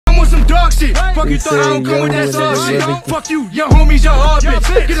some dog shit. Fuck you thought I don't come with that soft shit. Fuck you, your homies, your hard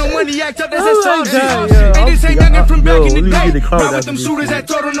bitch. Get on money, act up, that's that soft shit. And this ain't nothing from back in the day. Ride with them shooters that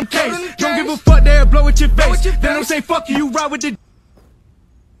told on them case. Don't give a fuck, they'll blow at your face. They don't say fuck you, you ride with the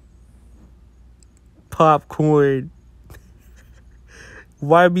popcorn.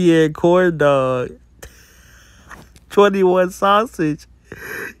 YBN corn dog. 21 sausage.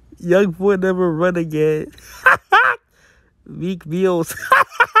 Young boy never run again. Meek Mills.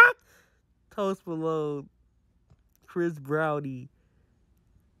 Toast Malone. Chris Brownie.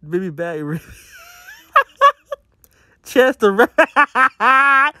 Baby Back. Chester.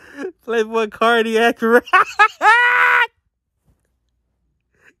 Playboy Cardiac.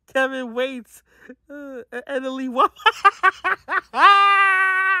 Kevin Waits. Emily Watt.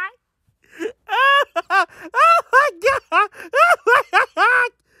 Oh my god! Oh my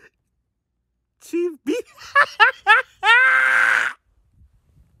god! Chief B.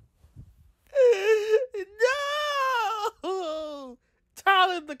 No!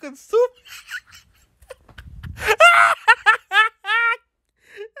 Tyler the Consumer. Oh my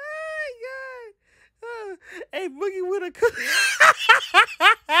god! Hey, Boogie with a cook.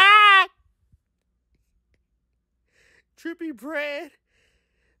 Trippy Bread.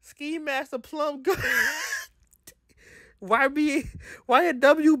 Ski Master Plum.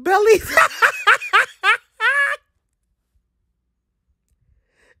 YNW Belly.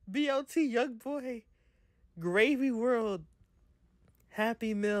 BLT Young Boy. Gravy World.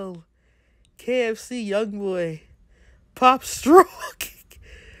 Happy Meal. KFC Young Boy. Pop Stroke.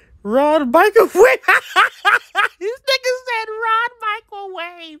 Ron Microwave. These niggas said Ron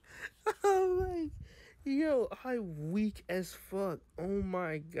Microwave. Oh my. Yo, I'm weak as fuck. Oh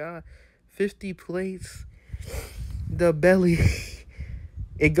my god. 50 plates. The belly.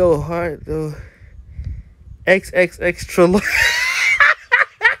 It go hard though. XXX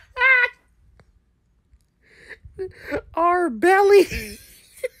Our belly.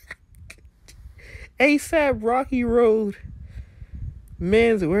 ASAP Rocky Road.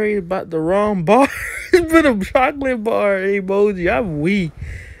 Man's worried about the wrong bar. Put a chocolate bar emoji. I'm weak.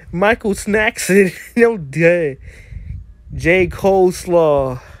 Michael Snackson. Yo, dead. J.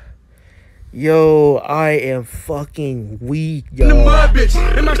 Coleslaw. Yo, I am fucking weak, yo. This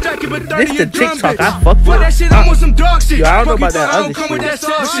the TikTok I fuck with. Yo, I don't know about that other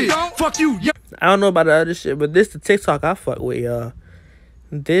shit. I don't know about the other shit, but this the TikTok I fuck with, y'all.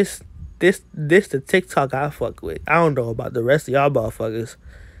 This the TikTok I fuck with. I don't know about the rest of y'all motherfuckers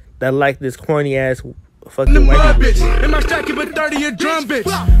that like this corny ass fucking white bitch. In my stack, give a 30 a drum bitch.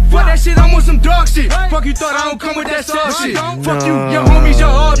 Fuck that shit, I'm on some dog shit. Fuck you thought I don't come with that soft shit. Fuck you, your homies, your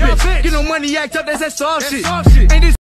hard bitch. Get on money, act up, that's that soft shit. Ain't this